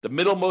 the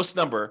middlemost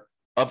number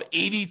of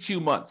 82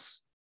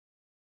 months.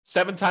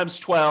 7 times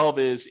 12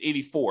 is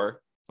 84,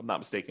 if I'm not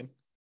mistaken.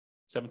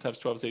 7 times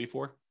 12 is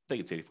 84. I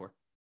think it's 84.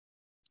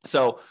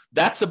 So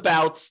that's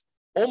about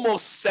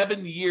almost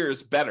 7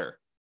 years better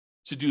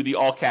to do the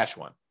all cash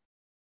one.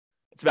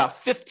 It's about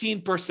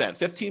 15%,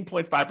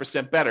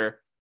 15.5% better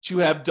to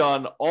have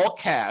done all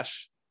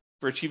cash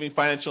for achieving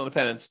financial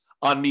independence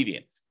on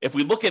median. If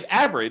we look at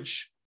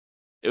average,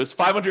 it was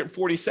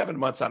 547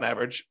 months on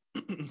average,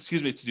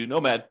 to do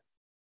Nomad,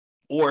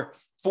 or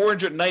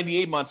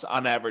 498 months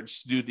on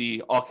average to do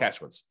the all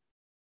cash ones.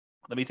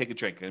 Let me take a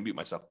drink and mute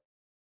myself.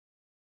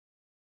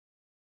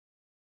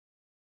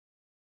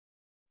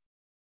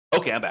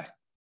 Okay, I'm back.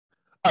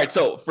 All right,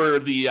 so for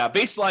the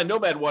baseline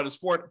Nomad one is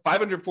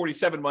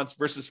 547 months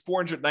versus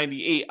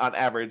 498 on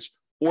average,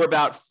 or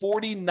about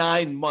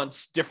 49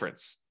 months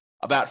difference.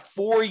 About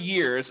 4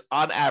 years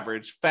on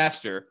average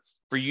faster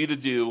for you to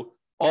do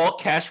all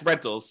cash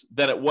rentals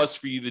than it was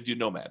for you to do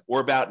Nomad, or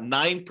about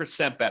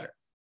 9% better.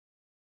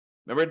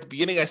 Remember at the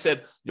beginning, I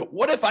said,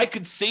 what if I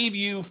could save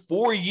you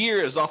 4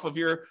 years off of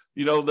your,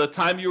 the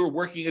time you were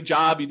working a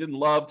job you didn't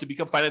love to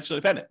become financially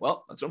independent?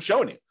 Well, that's what I'm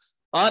showing you.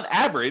 On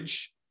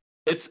average,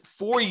 it's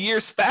 4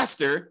 years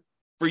faster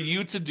for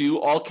you to do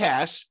all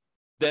cash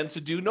than to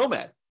do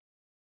Nomad.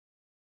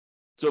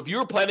 So if you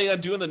were planning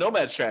on doing the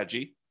Nomad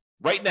strategy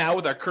right now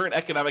with our current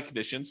economic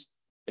conditions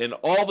in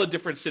all the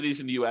different cities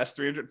in the U.S.,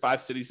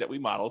 305 cities that we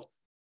modeled,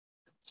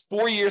 it's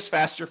 4 years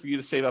faster for you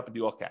to save up and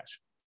do all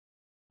cash.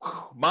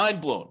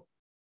 Mind blown.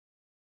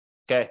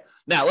 Okay.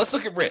 Now let's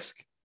look at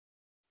risk.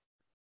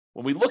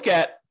 When we look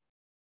at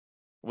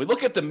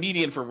the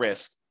median for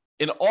risk,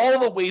 in all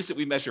the ways that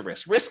we measure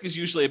risk, risk is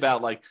usually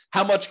about like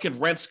how much can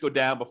rents go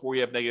down before you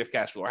have negative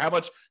cash flow, or how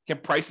much can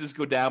prices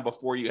go down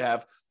before you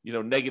have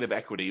negative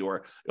equity,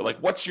 or like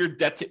what's your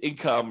debt to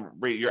income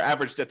rate, your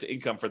average debt to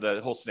income for the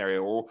whole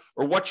scenario,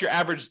 or what's your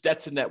average debt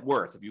to net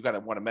worth if you kind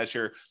of want to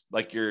measure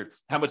like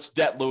how much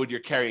debt load you're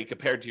carrying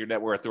compared to your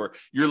net worth, or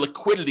your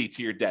liquidity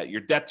to your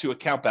debt to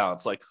account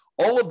balance. Like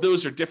all of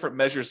those are different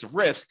measures of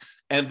risk,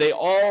 and a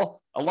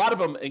lot of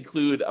them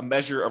include a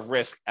measure of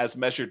risk as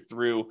measured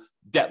through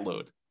debt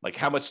load, like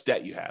how much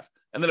debt you have.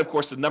 And then, of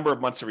course, the number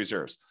of months of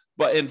reserves.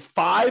 But in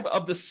 5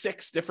 of the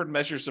 6 different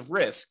measures of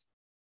risk,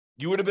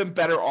 you would have been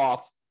better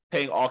off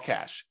paying all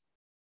cash.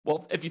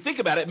 Well, if you think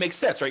about it, it makes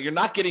sense, right? You're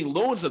not getting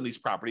loans on these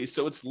properties,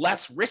 so it's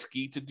less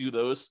risky to do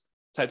those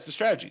types of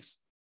strategies.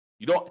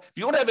 If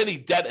you don't have any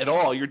debt at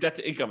all, your debt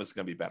to income is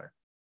going to be better,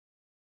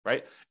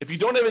 right? If you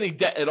don't have any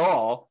debt at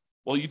all,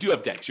 well, you do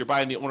have debt because you're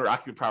buying the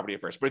owner-occupant property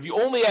at first. But if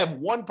you only have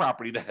one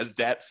property that has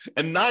debt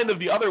and 9 of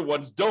the other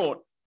ones don't,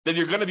 then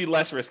you're going to be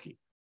less risky.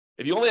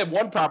 If you only have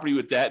one property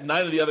with debt,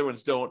 9 of the other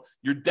ones don't,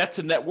 your debt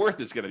to net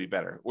worth is going to be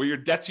better, or your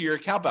debt to your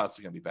account balance is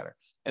going to be better.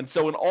 And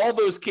so in all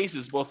those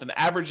cases, both an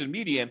average and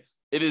median,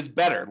 it is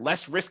better,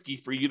 less risky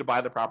for you to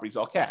buy the properties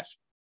all cash.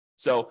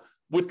 So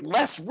with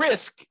less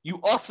risk, you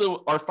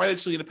also are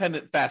financially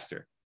independent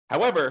faster.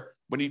 However,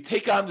 when you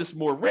take on this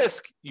more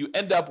risk, you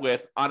end up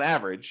with, on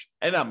average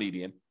and on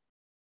median,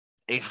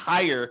 a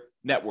higher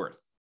net worth.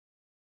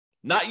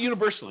 Not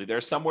universally.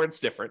 There's somewhere it's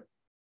different,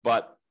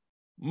 but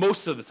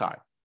most of the time.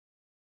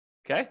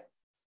 Okay?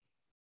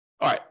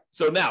 All right.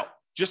 So now,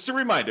 just a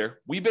reminder,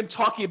 we've been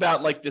talking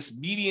about like this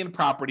median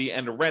property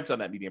and the rent on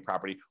that median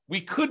property.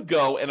 We could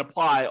go and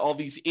apply all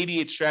these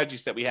 88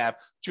 strategies that we have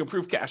to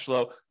improve cash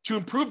flow, to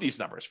improve these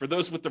numbers for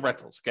those with the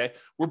rentals. Okay?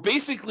 We're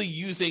basically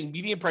using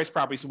median price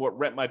properties and what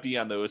rent might be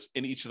on those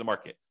in each of the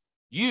market.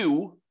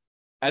 You,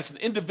 as an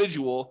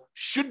individual,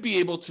 should be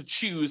able to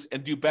choose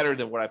and do better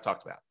than what I've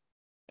talked about.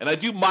 And I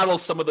do model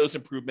some of those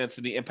improvements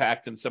and the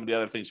impact and some of the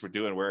other things we're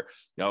doing where,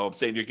 I'm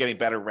saying you're getting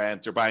better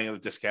rent or buying at a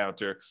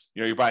discount, or,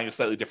 you're buying a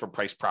slightly different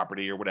price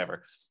property or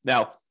whatever.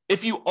 Now,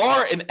 if you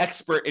are an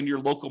expert in your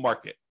local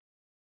market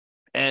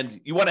and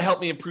you want to help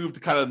me improve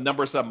the kind of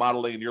numbers I'm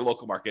modeling in your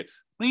local market,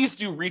 please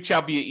do reach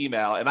out via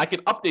email and I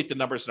can update the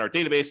numbers in our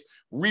database,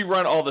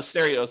 rerun all the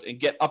scenarios, and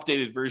get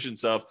updated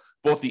versions of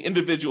both the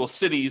individual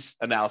cities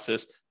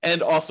analysis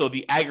and also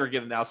the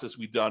aggregate analysis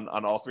we've done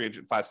on all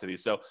 305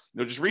 cities. So,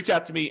 just reach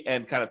out to me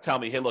and kind of tell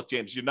me, hey, look,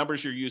 James, your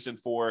numbers you're using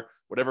for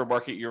whatever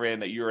market you're in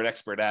that you're an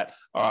expert at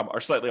are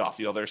slightly off.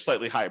 They're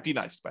slightly higher. Be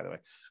nice, by the way,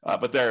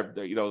 but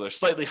they're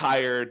slightly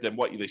higher than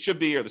what they should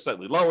be, or they're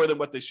slightly lower than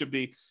what they should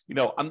be.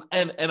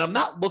 I'm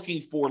not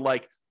looking for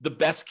like the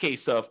best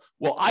case of,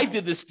 well, I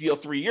did this deal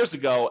 3 years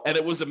ago and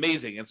it was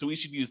amazing, and so we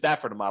should use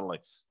that for the modeling.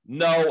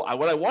 No,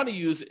 what I want to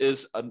use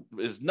is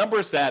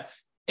numbers that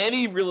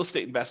any real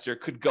estate investor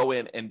could go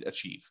in and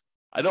achieve.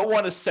 I don't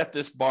want to set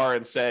this bar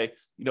and say,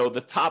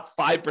 the top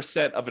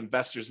 5% of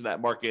investors in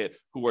that market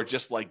who are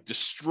just like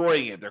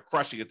destroying it, they're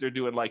crushing it, they're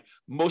doing like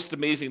most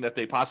amazing that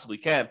they possibly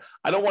can.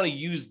 I don't want to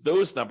use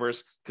those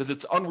numbers because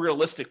it's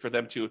unrealistic for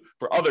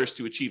others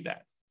to achieve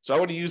that. So I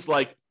want to use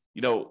like,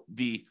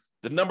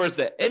 the numbers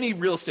that any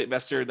real estate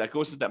investor that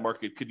goes into that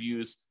market could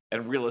use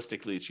and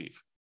realistically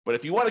achieve. But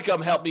if you want to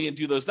come help me and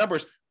do those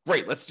numbers,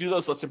 great, let's do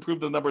those. Let's improve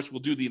the numbers. We'll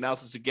do the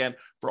analysis again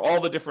for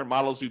all the different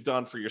models we've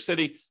done for your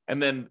city.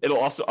 And then it'll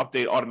also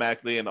update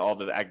automatically and all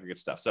the aggregate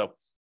stuff. So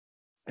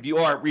if you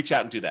are, reach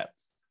out and do that.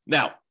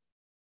 Now,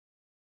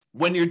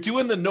 when you're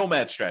doing the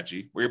Nomad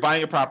strategy, where you're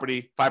buying a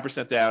property,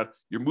 5% down,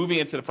 you're moving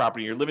into the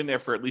property, you're living there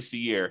for at least a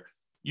year,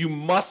 you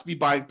must be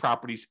buying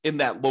properties in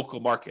that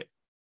local market.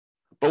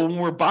 But when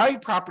we're buying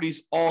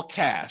properties all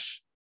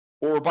cash,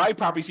 or we're buying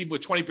properties even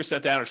with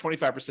 20% down or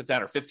 25%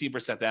 down or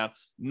 15% down,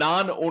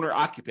 non-owner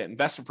occupant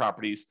investment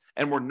properties,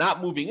 and we're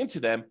not moving into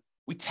them,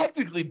 we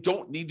technically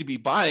don't need to be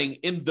buying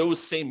in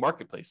those same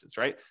marketplaces,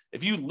 right?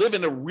 If you live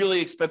in a really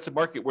expensive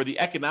market where the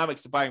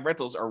economics of buying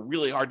rentals are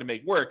really hard to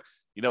make work,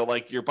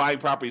 like you're buying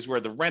properties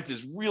where the rent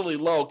is really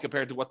low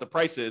compared to what the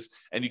price is,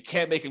 and you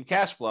can't make them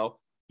cash flow,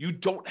 you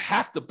don't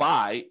have to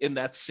buy in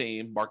that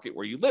same market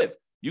where you live.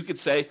 You could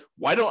say,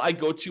 why don't I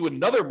go to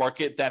another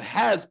market that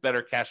has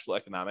better cash flow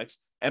economics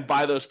and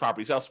buy those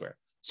properties elsewhere?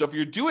 So if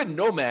you're doing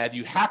Nomad,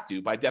 you have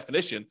to, by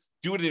definition,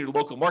 do it in your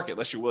local market,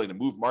 unless you're willing to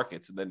move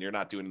markets, and then you're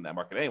not doing it in that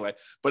market anyway.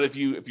 But if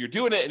you're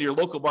doing it in your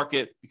local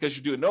market because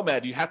you're doing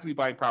Nomad, you have to be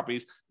buying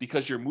properties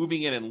because you're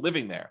moving in and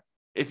living there.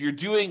 If you're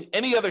doing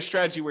any other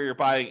strategy where you're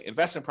buying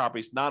investment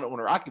properties,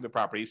 non-owner occupant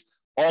properties,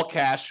 all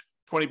cash,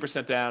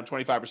 20% down,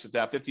 25%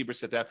 down,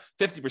 15% down,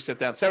 50%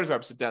 down,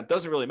 75% down,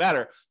 doesn't really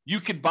matter. You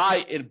could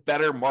buy in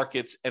better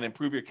markets and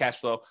improve your cash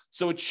flow.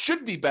 So it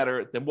should be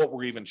better than what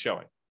we're even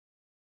showing.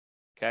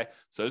 Okay.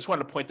 So I just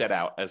wanted to point that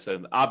out as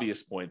an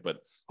obvious point, but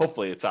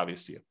hopefully it's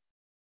obvious to you.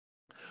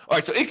 All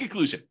right. So in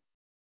conclusion,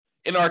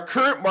 in our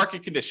current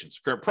market conditions,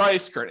 current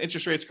price, current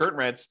interest rates, current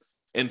rents,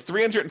 in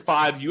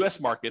 305 US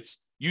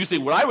markets,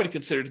 using what I would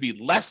consider to be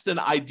less than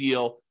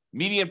ideal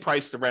median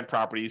price to rent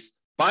properties,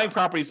 buying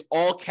properties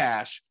all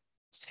cash,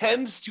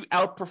 tends to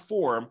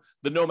outperform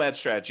the Nomad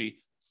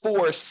strategy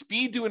for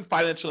speed to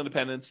financial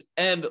independence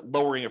and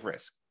lowering of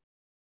risk.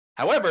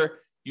 However,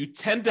 you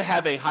tend to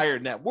have a higher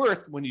net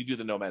worth when you do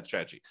the Nomad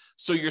strategy.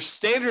 So your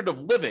standard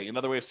of living,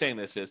 another way of saying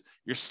this is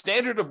your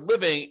standard of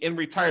living in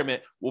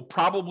retirement will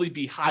probably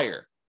be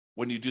higher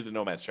when you do the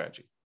Nomad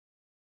strategy.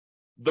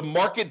 The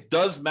market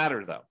does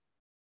matter though.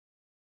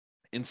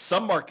 In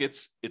some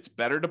markets, it's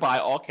better to buy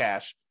all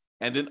cash,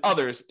 and in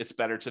others, it's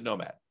better to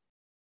Nomad.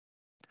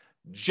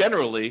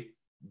 Generally,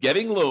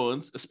 getting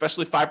loans,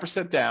 especially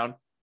 5% down,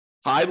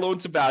 high loan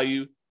to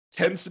value,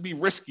 tends to be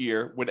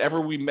riskier whenever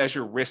we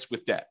measure risk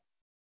with debt.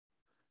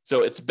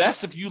 So it's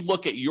best if you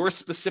look at your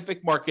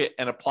specific market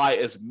and apply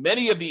as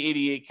many of the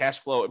 88 cash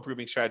flow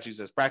improving strategies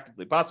as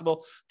practically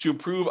possible to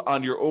improve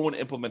on your own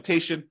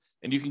implementation.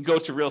 And you can go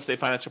to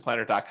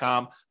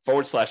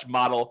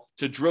realestateFinancialPlanner.com/model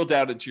to drill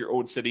down into your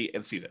own city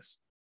and see this.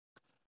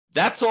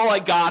 That's all I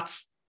got.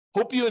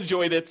 Hope you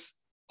enjoyed it.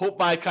 Hope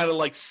my kind of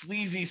like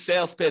sleazy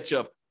sales pitch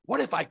of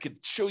what if I could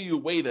show you a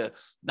way to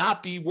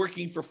not be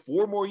working for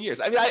 4 more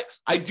years? I mean,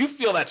 I do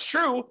feel that's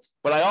true,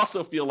 but I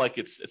also feel like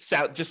it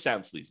just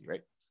sounds sleazy,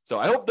 right? So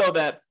I hope, though,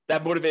 that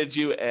motivated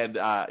you and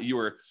you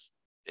were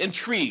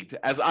intrigued,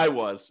 as I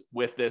was,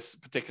 with this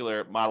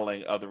particular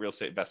modeling of the real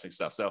estate investing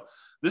stuff. So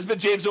this has been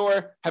James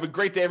Orr. Have a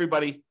great day,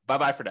 everybody.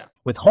 Bye-bye for now.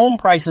 With home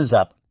prices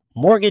up,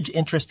 mortgage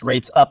interest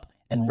rates up,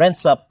 and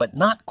rents up, but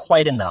not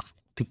quite enough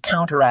to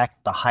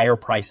counteract the higher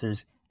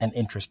prices and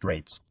interest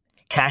rates.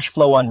 Cash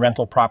flow on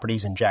rental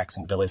properties in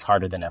Jacksonville is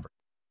harder than ever.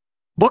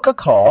 Book a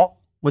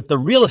call with the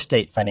Real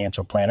Estate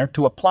Financial Planner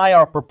to apply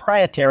our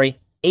proprietary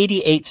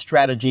 88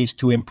 strategies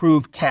to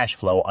improve cash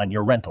flow on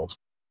your rentals.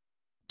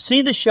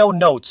 See the show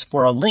notes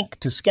for a link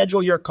to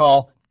schedule your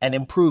call and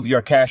improve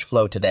your cash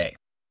flow today.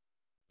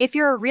 If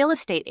you're a real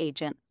estate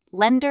agent,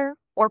 lender,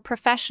 or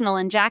professional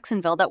in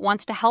Jacksonville that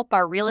wants to help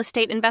our real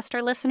estate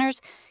investor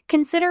listeners,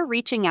 consider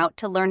reaching out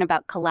to learn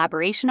about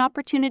collaboration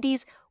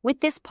opportunities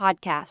with this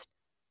podcast.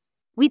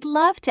 We'd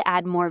love to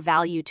add more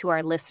value to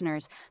our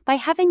listeners by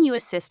having you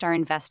assist our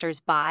investors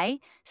buy,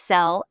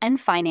 sell, and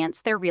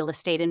finance their real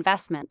estate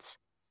investments.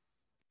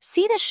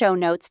 See the show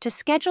notes to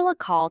schedule a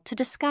call to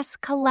discuss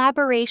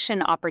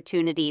collaboration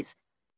opportunities